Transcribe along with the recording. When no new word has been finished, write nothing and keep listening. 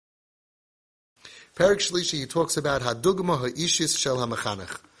Perek Shlishi, he talks about Hadugma Ha'ishis Shel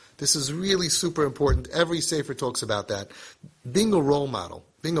HaMechanech. This is really super important. Every Sefer talks about that. Being a role model,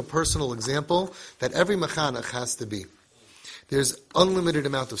 being a personal example that every Mechanech has to be. There's unlimited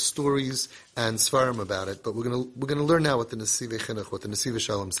amount of stories and svarim about it, but we're gonna learn now what the Nesivei Chinuch, what the Nesivas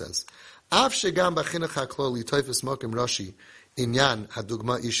Shalom says. Av shegam b'chinuch hakloli toifus mokim Rashi inyan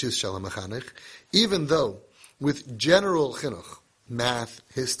hadugma ishis shel hamechanech. Even though with general chinuch, math,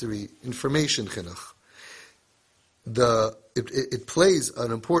 history, information chinuch, it plays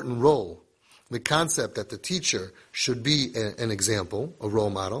an important role. The concept that the teacher should be an example, a role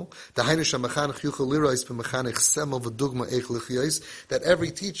model. That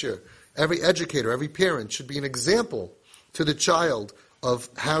every teacher, every educator, every parent should be an example to the child of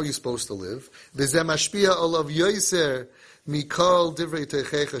how you're supposed to live.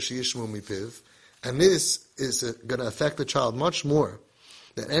 And this is going to affect the child much more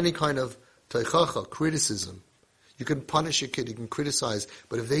than any kind of teichacha, criticism. You can punish your kid, you can criticize,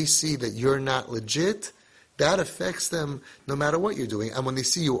 but if they see that you're not legit, that affects them no matter what you're doing. And when they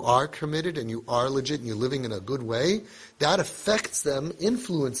see you are committed and you are legit and you're living in a good way, that affects them,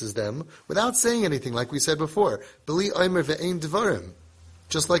 influences them, without saying anything, like we said before. B'li omer ve'ein dvarim.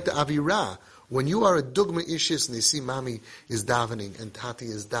 Just like the Avirah. When you are a dugma ishis and they see mommy is davening and tati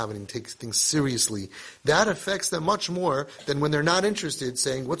is davening, takes things seriously, that affects them much more than when they're not interested,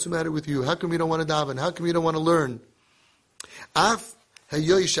 saying, what's the matter with you? How come you don't want to daven? How come you don't want to learn?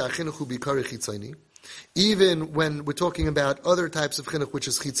 Even when we're talking about other types of chinuch, which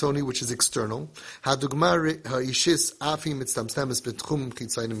is chitzoni, which is external,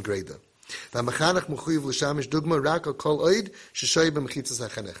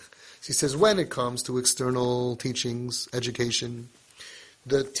 he says when it comes to external teachings, education,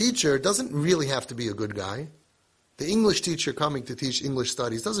 the teacher doesn't really have to be a good guy. The English teacher coming to teach English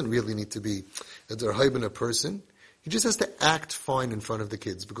studies doesn't really need to be a derhaibana person. He just has to act fine in front of the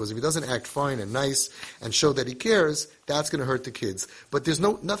kids, because if he doesn't act fine and nice and show that he cares, that's going to hurt the kids. But there's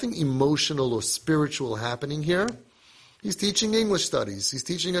nothing emotional or spiritual happening here. He's teaching English studies. He's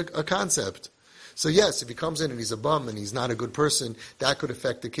teaching a concept. So yes, if he comes in and he's a bum and he's not a good person, that could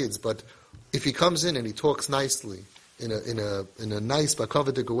affect the kids. But if he comes in and he talks nicely, in a nice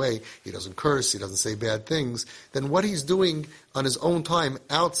bakavadik way, he doesn't curse, he doesn't say bad things, then what he's doing on his own time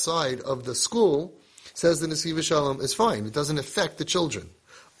outside of the school, says the Nesivas Shalom, is fine. It doesn't affect the children.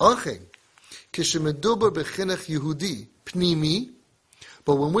 Achin, kishemedubar b'chinuch Yehudi pnimi.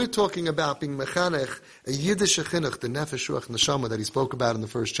 But when we're talking about being mechanech, a Yiddish chinuch, the nefesh ruach neshama that he spoke about in the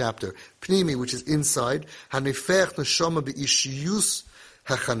first chapter, pnimi, which is inside, hanefech neshama be'ishiyus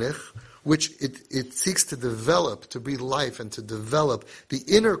hachanech, which it seeks to develop, to breathe life and to develop the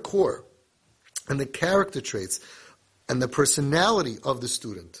inner core and the character traits and the personality of the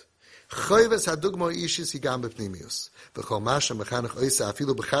student. Chayves hadugma ishis higam b'pnimius. V'chol masha mechanech oisa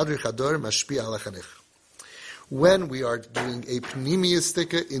afilu b'chadri chador mashpia al hachanech. When we are doing a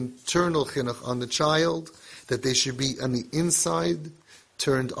pnimiistika, internal chinuch on the child, that they should be on the inside,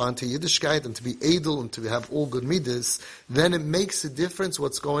 turned onto Yiddishkeit, and to be edel, and to have all good midas, then it makes a difference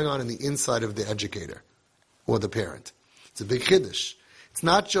what's going on in the inside of the educator, or the parent. It's a big chiddush. It's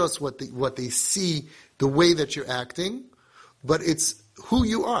not just what they see, the way that you're acting, but it's who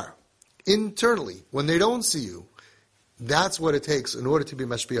you are, internally. When they don't see you, that's what it takes in order to be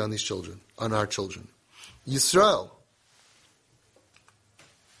mashpia on these children, on our children. Yisrael,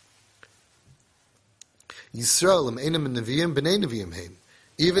 Einem Neviim B'nei Neviim Heim.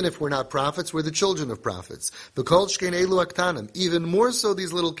 Even if we're not prophets, we're the children of prophets. B'kol shkein elu aktanim. Even more so,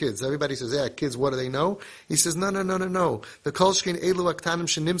 these little kids. Everybody says, "Yeah, kids, what do they know?" He says, "No. B'kol shkein elu aktanim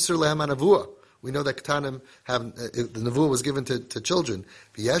shenimser lehem anavua." We know that Ketanim have, the Nevuah was given to children.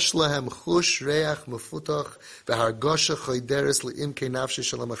 V'yesh lehem chush reach mefutach v'hargosha choyderes le'im keinafshi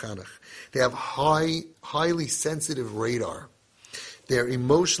shalom achanach. They have highly sensitive radar. They're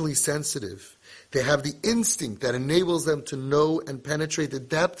emotionally sensitive. They have the instinct that enables them to know and penetrate the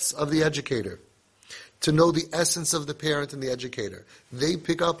depths of the educator, to know the essence of the parent and the educator. They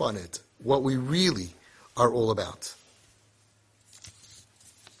pick up on it, what we really are all about.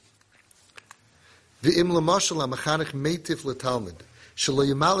 If,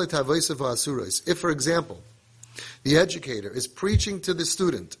 for example, the educator is preaching to the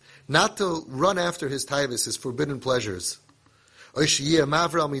student not to run after his taivas, his forbidden pleasures, or he says, you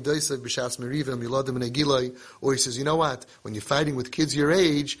know what, when you're fighting with kids your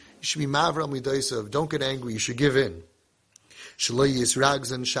age, you should be mavral midaisav, don't get angry, you should give in. You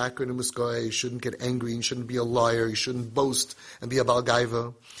shouldn't get angry, you shouldn't be a liar, you shouldn't boast and be a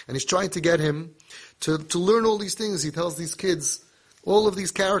balgaiva. And he's trying to get him to learn all these things. He tells these kids All of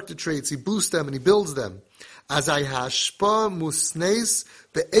these character traits, he boosts them and he builds them. As I hashpa musnes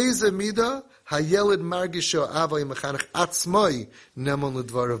be'eze mida hayelid margisho avay mechanech atzmai nemon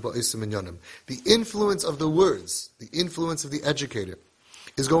ledvarav ba'isem inyanim. The influence of the words, the influence of the educator,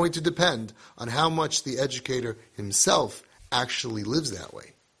 is going to depend on how much the educator himself actually lives that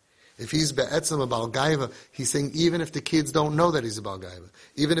way. If he's be'etzem a Baal Gaiva, he's saying even if the kids don't know that he's a Baal Gaiva,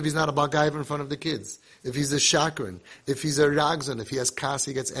 even if he's not a Baal Gaiva in front of the kids, if he's a shakran, if he's a ragzan, if he has kas,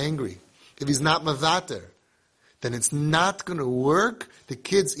 he gets angry, if he's not mavater, then it's not going to work. The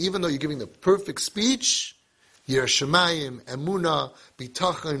kids, even though you're giving the perfect speech, Yirah Shamayim, Emunah,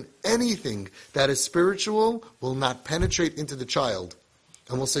 Bitachon, anything that is spiritual will not penetrate into the child.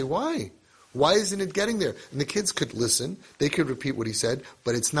 And we'll say, why? Why isn't it getting there? And the kids could listen, they could repeat what he said,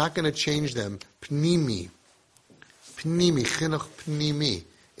 but it's not going to change them. Pnimi, chinuch pnimi.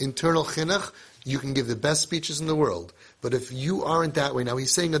 Internal chinuch, you can give the best speeches in the world. But if you aren't that way, now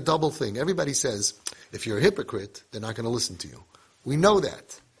he's saying a double thing. Everybody says, if you're a hypocrite, they're not going to listen to you. We know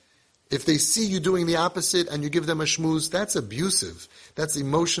that. If they see you doing the opposite and you give them a shmooze, that's abusive. That's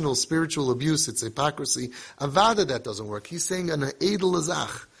emotional, spiritual abuse. It's hypocrisy. Avada, that doesn't work. He's saying an edel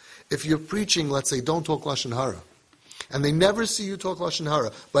azach. If you're preaching, let's say, don't talk Lashon Hara, and they never see you talk Lashon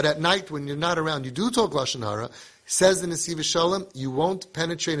Hara, but at night when you're not around, you do talk Lashon Hara, says the Nesivas Shalom, you won't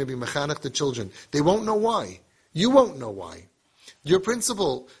penetrate and be mechanech the children. They won't know why. You won't know why. Your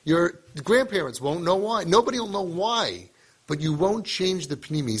principal, your grandparents won't know why. Nobody will know why. But you won't change the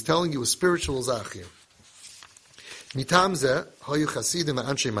pnimi. He's telling you a spiritual zachir. Mitam zeh, hoyu chasidim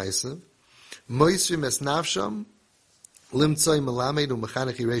v'anshe ma'aseh, moisrim es nafsham, limtzoi melamed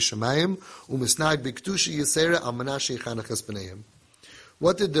u'mechanech yirei shamayim, u'misnag b'ktushi yisera al menashe yichanech es b'neihem.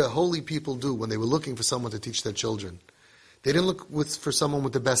 What did the holy people do when they were looking for someone to teach their children? They didn't look for someone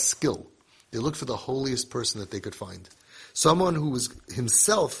with the best skill. They looked for the holiest person that they could find. Someone who is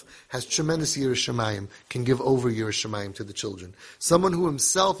himself has tremendous Yirah Shamayim, can give over Yirah Shamayim to the children. Someone who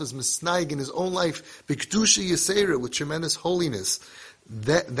himself is misnaig in his own life, b'kedusha yisera, with tremendous holiness.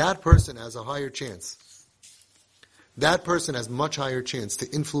 That person has a higher chance. That person has much higher chance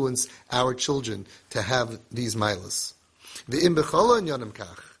to influence our children to have these milas. V'im b'chala inyanim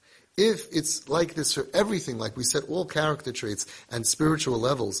kach. If it's like this for everything, like we said, all character traits and spiritual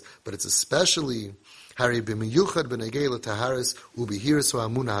levels, but it's especially Hari b'miyuchad b'negei l'taharis u'bihiris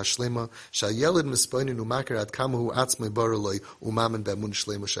ha'amuna ha'shlema sha'yeled mispoinin u'makar ad kamahu atzmei baraloi u'mamen b'amun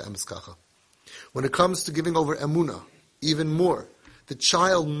shlema sha'emes kacha. When it comes to giving over emunah, even more, the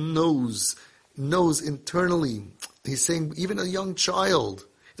child knows internally. He's saying, even a young child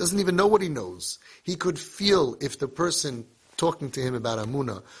doesn't even know what he knows. He could feel if the person talking to him about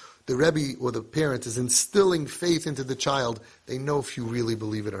emunah, the Rebbe or the parent is instilling faith into the child, they know if you really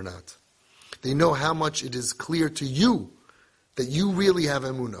believe it or not. They know how much it is clear to you that you really have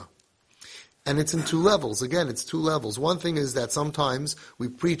emunah. And it's in two levels. Again, it's two levels. One thing is that sometimes we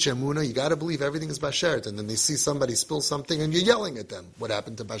preach emunah, you got to believe everything is bashert, and then they see somebody spill something and you're yelling at them. What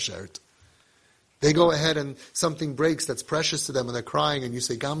happened to bashert? They go ahead and something breaks that's precious to them and they're crying and you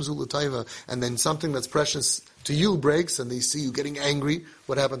say gamzu l'taiva, and then something that's precious to you breaks and they see you getting angry.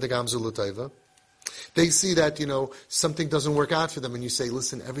 What happened to gamzu l'taiva? They see that, something doesn't work out for them and you say,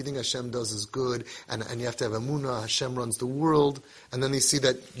 listen, everything Hashem does is good and you have to have emunah, Hashem runs the world. And then they see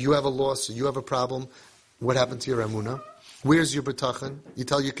that you have a loss or you have a problem. What happened to your emunah? Where's your bitachon? You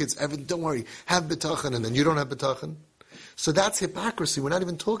tell your kids, don't worry, have bitachon, and then you don't have bitachon. So that's hypocrisy. We're not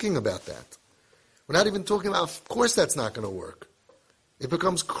even talking about that. We're not even talking about, of course that's not going to work. It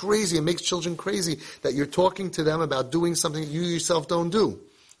becomes crazy. It makes children crazy that you're talking to them about doing something you yourself don't do.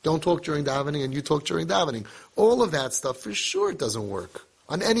 Don't talk during davening and you talk during davening. All of that stuff, for sure, it doesn't work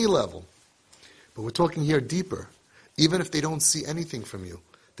on any level. But we're talking here deeper. Even if they don't see anything from you,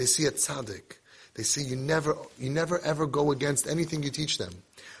 they see a tzaddik. They see you never ever go against anything you teach them.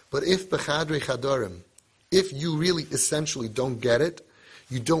 But if b'chadrei chadarim, if you really essentially don't get it,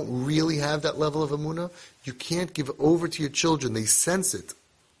 you don't really have that level of emunah, you can't give over to your children. They sense it.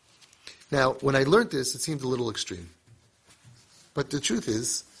 Now, when I learned this, it seemed a little extreme. But the truth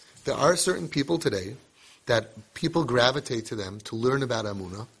is, there are certain people today that people gravitate to them to learn about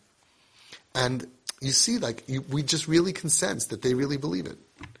emunah, and you see, we just really can sense that they really believe it.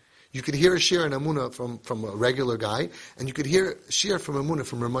 You could hear a shir in emunah from a regular guy, and you could hear a shir from emunah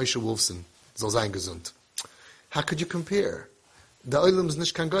from Ramosha Wolfson. Soll sein gesund. How could you compare? The oilam is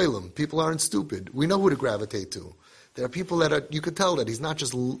nish kan goyim. People aren't stupid. We know who to gravitate to. There are people that you could tell that he's not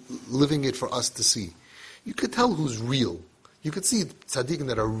just living it for us to see. You could tell who's real. You could see tzaddikim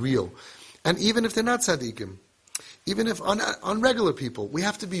that are real. And even if they're not tzaddikim, Even if on regular people, we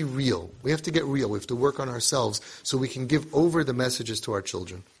have to be real. We have to get real. We have to work on ourselves so we can give over the messages to our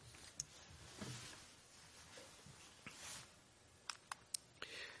children.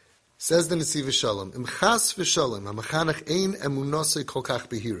 Says the Nesivas Shalom, Im chas v'shalom, ha-mechanech ein emunosei kol kach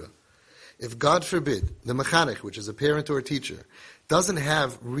behira. If, God forbid, the mechanech, which is a parent or a teacher, doesn't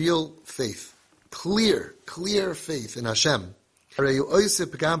have real faith, clear faith in Hashem,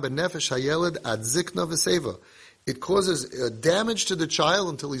 it causes damage to the child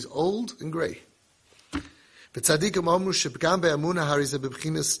until he's old and gray. Tzaddikim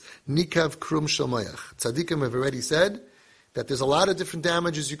have already said that there's a lot of different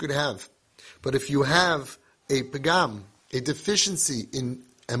damages you could have. But if you have a pagam, a deficiency in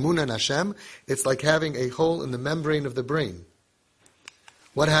emunah and Hashem, it's like having a hole in the membrane of the brain.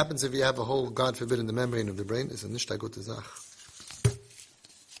 What happens if you have a hole, God forbid, in the membrane of the brain? It's a nishta gute Zach.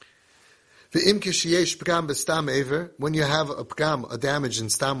 When you have a pagam, a damage in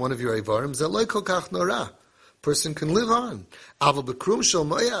stam, one of your ivarim, zeloi kol kach nora. Person can live on.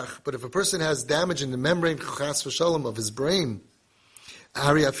 But if a person has damage in the membrane chas v'shalom of his brain,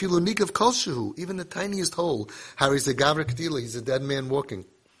 even the tiniest hole, he's a gavra kedila, he's a dead man walking.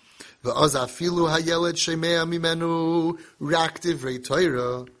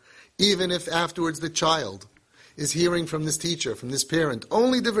 Even if afterwards the child is hearing from this teacher, from this parent,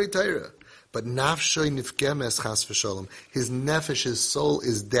 only divrei Torah, but nafshoy nifgemes chas v'shalom, his nefesh, his soul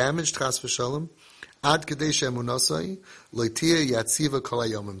is damaged chas v'shalom, ad kadesha emunasai loitia yatziva kol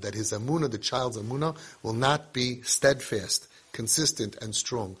hayomim, that his emunah, the child's emunah, will not be steadfast, consistent, and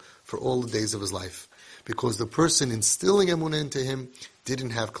strong for all the days of his life, because the person instilling emunah into him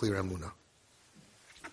didn't have clear emunah.